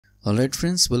Alright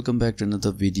friends, welcome back to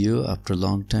another video after a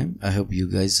long time. I hope you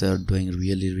guys are doing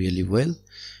really well.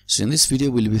 So in this video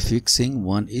we'll be fixing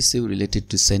one issue related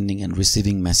to sending and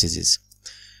receiving messages.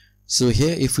 So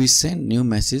here if we send new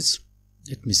message,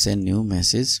 let me send new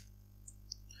message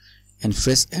and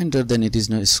press enter, then it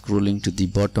is now scrolling to the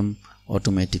bottom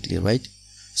automatically, right?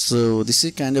 So this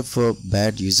is kind of a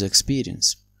bad user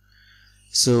experience.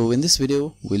 So in this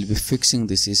video we'll be fixing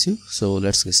this issue. So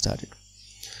let's get started.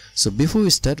 So before we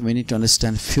start, we need to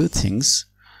understand few things.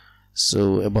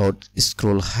 So about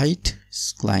scroll height,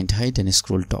 client height and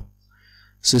scroll top.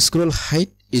 So scroll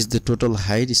height is the total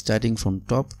height starting from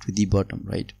top to the bottom,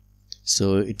 right?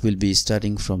 So it will be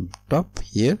starting from top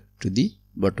here to the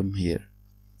bottom here.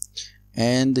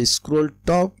 And the scroll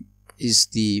top is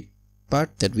the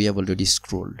part that we have already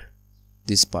scrolled.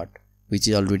 This part which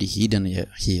is already hidden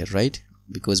here, right?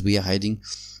 Because we are hiding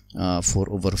for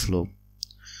overflow.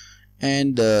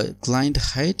 And client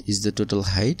height is the total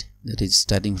height that is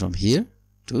starting from here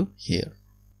to here.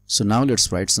 So now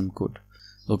let's write some code.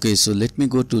 Okay, so let me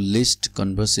go to list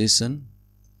conversation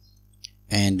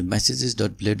and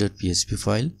messages.blade.php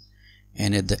file,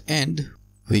 and at the end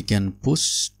we can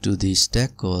push to the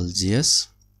stack called JS,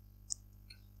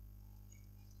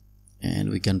 and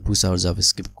we can push our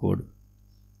JavaScript code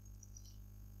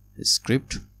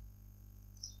script.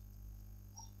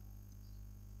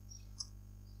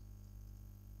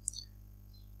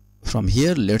 From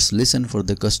here, let's listen for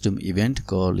the custom event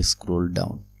called scroll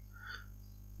down.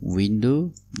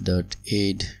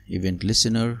 Window.add event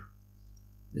listener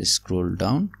scroll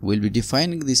down. We'll be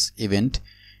defining this event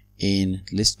in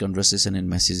list conversation and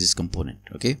messages component.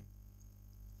 Okay.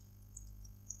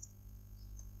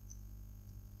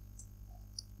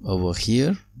 Over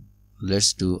here,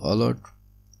 let's do alert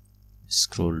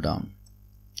scroll down,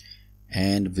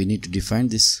 and we need to define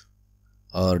this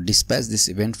or dispatch this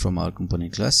event from our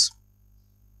component class.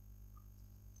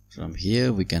 From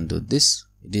here we can do this.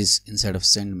 It is inside of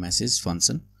send message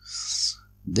function,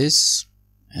 this,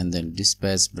 and then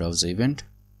dispatch browser event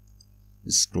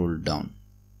scroll down.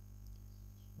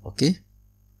 Okay,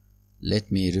 let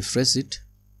me refresh it.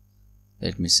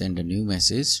 Let me send a new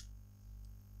message,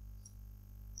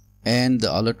 and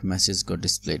the alert message got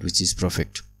displayed, which is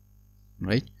perfect,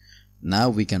 right? Now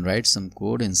we can write some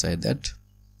code inside that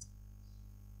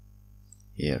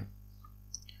here.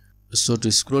 So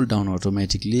to scroll down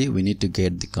automatically, we need to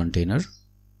get the container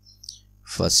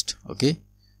first. Okay,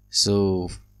 so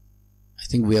I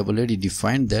think we have already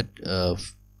defined that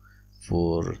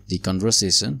for the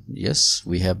conversation. Yes,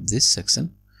 we have this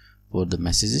section for the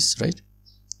messages, right?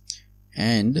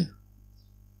 And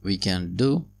we can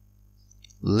do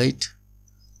let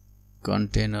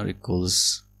container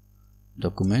equals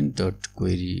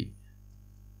document.query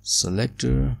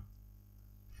selector,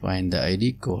 find the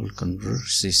ID called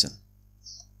conversation,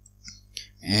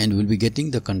 and we'll be getting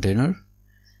the container,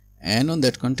 and on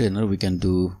that container we can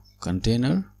do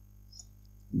container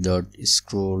dot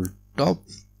scroll top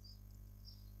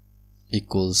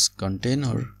equals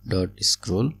container dot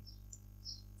scroll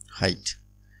height.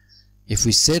 If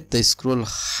we set the scroll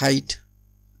height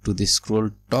to the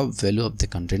scroll top value of the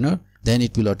container, then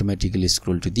it will automatically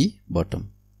scroll to the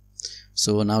bottom.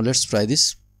 So now let's try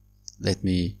this. Let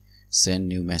me send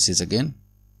new message again.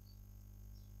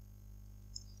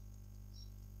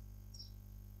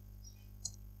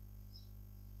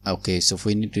 Okay, so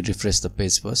we need to refresh the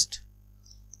page first,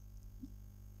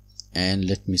 and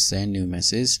let me send new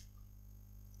message,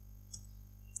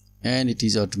 and it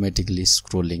is automatically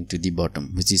scrolling to the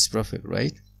bottom, which is perfect,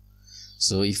 right?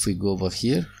 So if we go over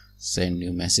here, send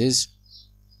new message,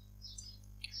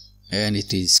 and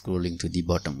it is scrolling to the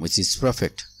bottom, which is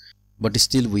perfect. But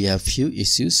still we have few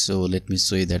issues, so let me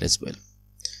show you that as well.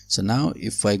 So now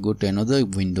if I go to another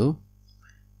window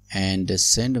and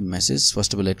send a message,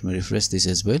 first of all let me refresh this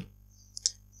as well,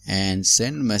 and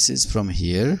send message from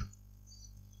here,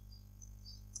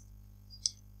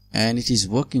 and it is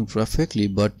working perfectly.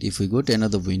 But if we go to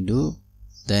another window,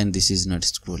 then this is not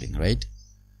scrolling, right?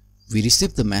 We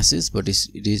received the message, but it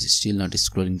is still not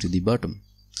scrolling to the bottom.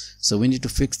 So we need to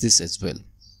fix this as well.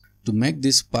 To make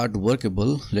this part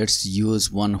workable, let's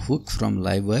use one hook from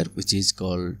Livewire, which is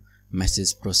called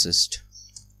message processed.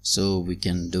 So we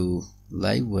can do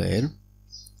Livewire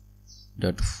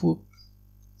dot hook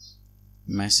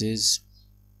message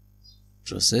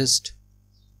processed,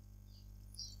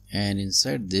 and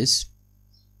inside this,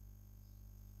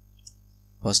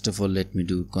 first of all let me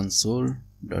do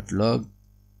console.log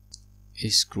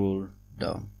scroll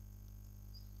down.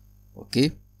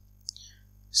 Okay,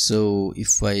 so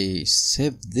if I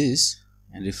save this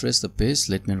and refresh the page,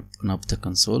 let me open up the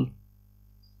console.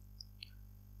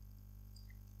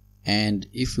 And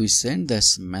if we send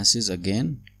this message again,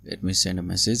 let me send a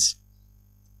message,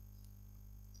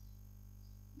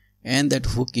 and that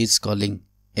hook is calling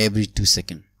every 2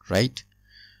 seconds, right?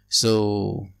 So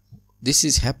this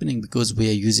is happening because we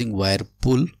are using wire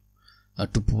pull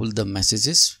to pull the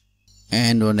messages,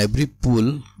 and on every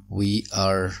pull we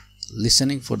are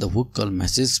listening for the hook call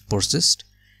message processed,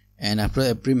 and after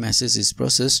every message is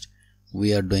processed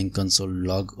we are doing console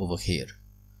log over here.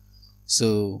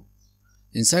 So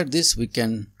inside this we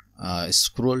can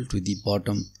scroll to the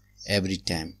bottom every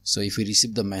time. So if we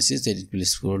receive the message, then it will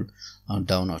scroll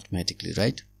down automatically,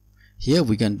 right? Here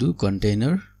we can do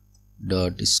container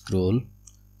dot scroll,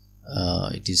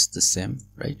 it is the same,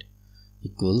 right,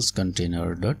 equals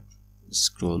container dot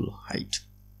scroll height.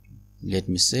 Let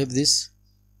me save this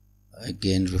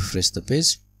again, refresh the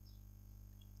page,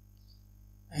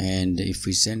 and if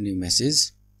we send new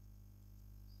message,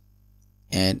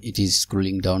 and it is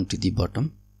scrolling down to the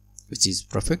bottom, which is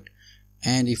perfect.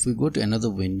 And if we go to another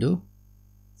window,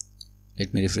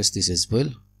 let me refresh this as well,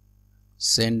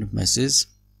 send message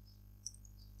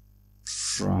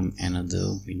from another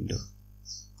window,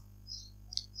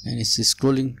 and it's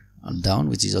scrolling down,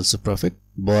 which is also perfect.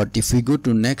 But if we go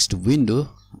to next window,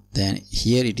 then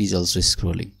here it is also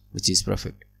scrolling, which is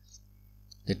perfect.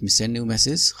 Let me send new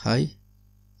message, hi,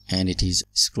 and it is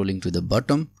scrolling to the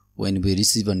bottom when we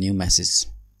receive a new message,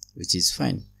 which is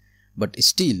fine. But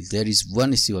still there is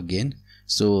one issue again,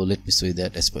 so let me show you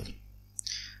that as well.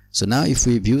 So now if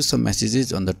we view some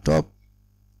messages on the top,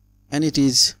 and it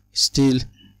is still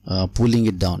pulling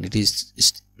it down, it is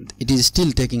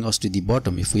still taking us to the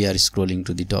bottom if we are scrolling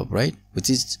to the top, right? Which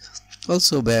is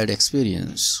also a bad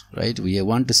experience, right? We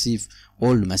want to see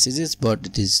old messages, but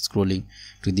it is scrolling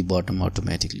to the bottom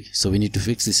automatically. So we need to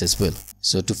fix this as well.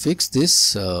 So to fix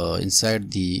this,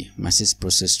 inside the message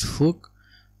processed hook,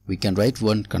 we can write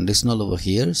one conditional over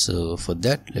here. So for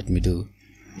that, let me do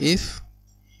if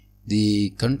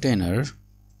the container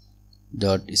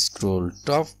dot scroll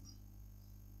top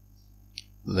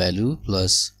value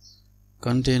plus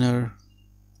container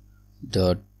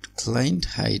dot client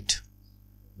height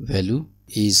value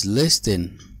is less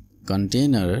than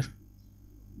container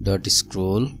dot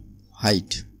scroll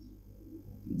height,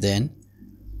 then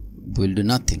we'll do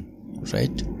nothing,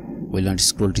 right? We'll not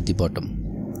scroll to the bottom.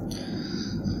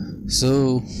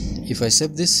 So if I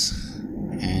save this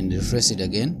and refresh it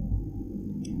again,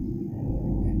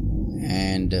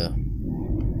 and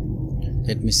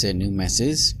let me say new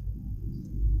message,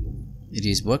 it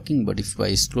is working. But if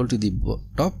I scroll to the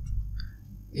top,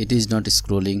 it is not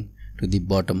scrolling to the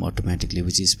bottom automatically,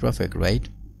 which is perfect, right?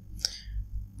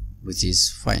 Which is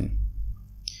fine.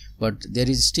 But there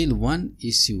is still one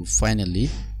issue finally.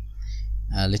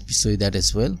 Let me show you that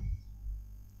as well.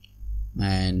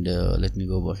 And let me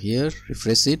go over here,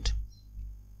 refresh it,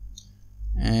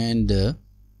 and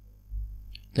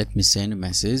let me send a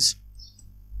message.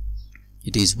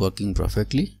 It is working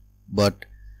perfectly, but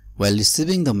while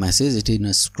receiving the message it is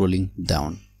not scrolling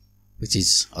down, which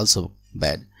is also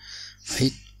bad,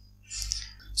 right?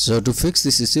 So to fix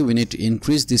this issue, we need to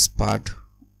increase this part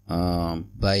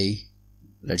by,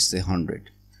 let's say,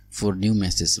 100 for new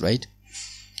message, right?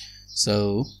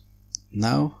 So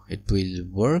now it will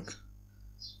work.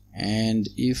 And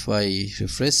if I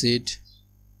refresh it,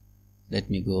 let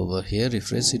me go over here,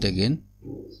 refresh it again,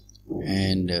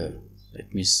 and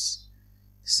let me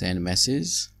send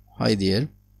message, hi there,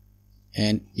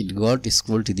 and it got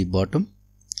scrolled to the bottom.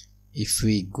 If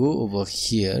we go over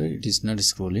here, it is not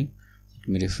scrolling. Let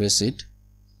me refresh it,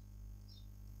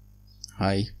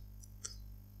 hi,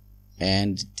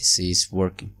 and this is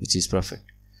working, which is perfect.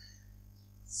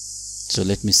 So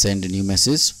let me send a new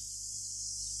message,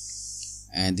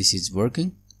 and this is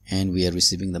working, and we are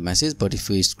receiving the message. But if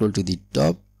we scroll to the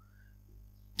top,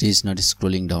 it is not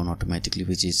scrolling down automatically,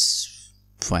 which is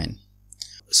fine.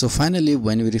 So finally,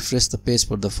 when we refresh the page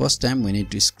for the first time, we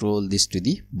need to scroll this to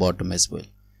the bottom as well.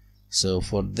 So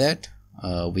for that,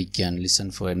 we can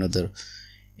listen for another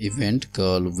event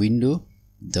called window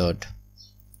dot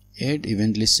add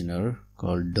event listener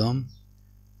called DOM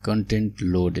content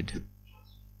loaded,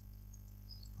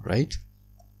 right?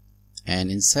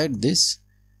 And inside this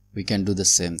we can do the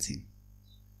same thing,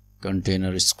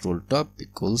 container scroll top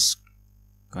equals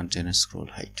container scroll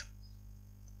height.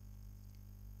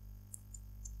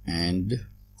 And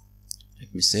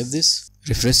let me save this,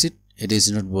 refresh it. It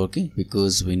is not working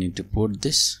because we need to put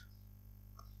this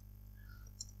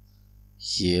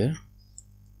here,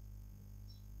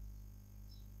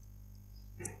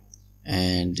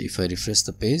 and if I refresh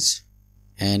the page,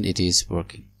 and it is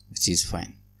working, which is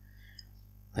fine.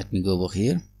 Let me go over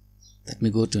here, let me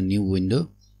go to new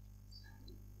window,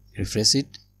 refresh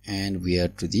it, and we are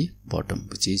to the bottom,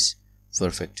 which is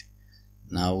perfect.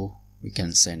 Now we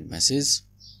can send message,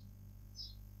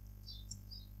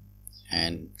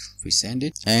 and we send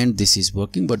it, and this is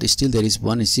working. But still there is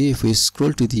one issue. If we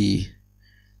scroll to the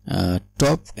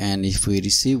top, and if we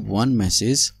receive one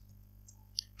message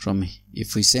from,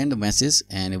 if we send a message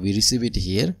and we receive it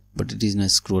here, but it is not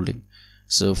scrolling.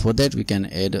 So for that we can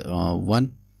add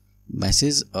one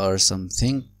message or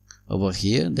something over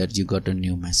here that you got a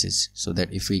new message, so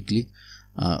that if we click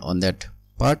on that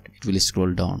part, it will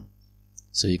scroll down.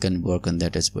 So you can work on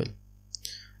that as well.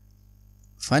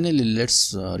 Finally,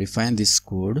 let's refine this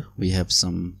code. We have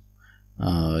some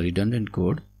redundant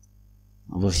code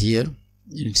over here.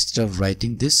 Instead of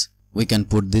writing this, we can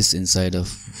put this inside of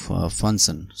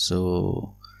function.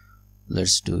 So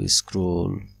let's do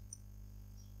scroll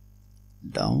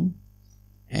down,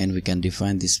 and we can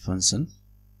define this function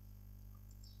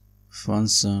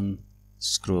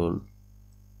scroll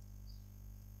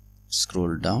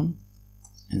down.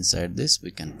 Inside this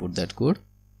we can put that code,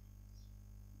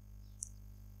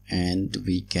 and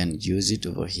we can use it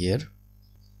over here.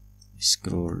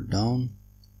 Scroll down,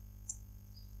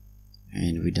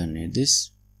 and we don't need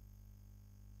this,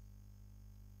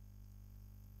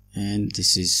 and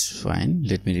this is fine.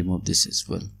 Let me remove this as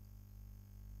well.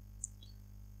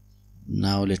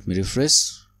 Now let me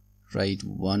refresh, try it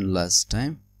one last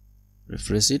time,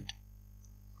 refresh it,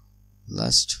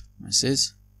 last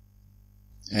message,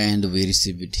 and we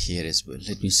receive it here as well.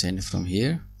 Let me send from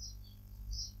here.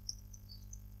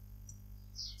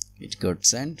 It got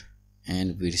sent,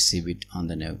 and we receive it on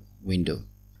the new window.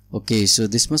 Okay, so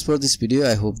this much for this video.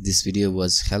 I hope this video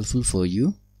was helpful for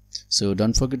you. So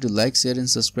don't forget to like, share and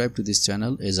subscribe to this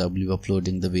channel, as I will be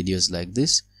uploading the videos like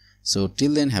this. So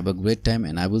till then, have a great time,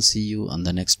 and I will see you on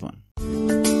the next one.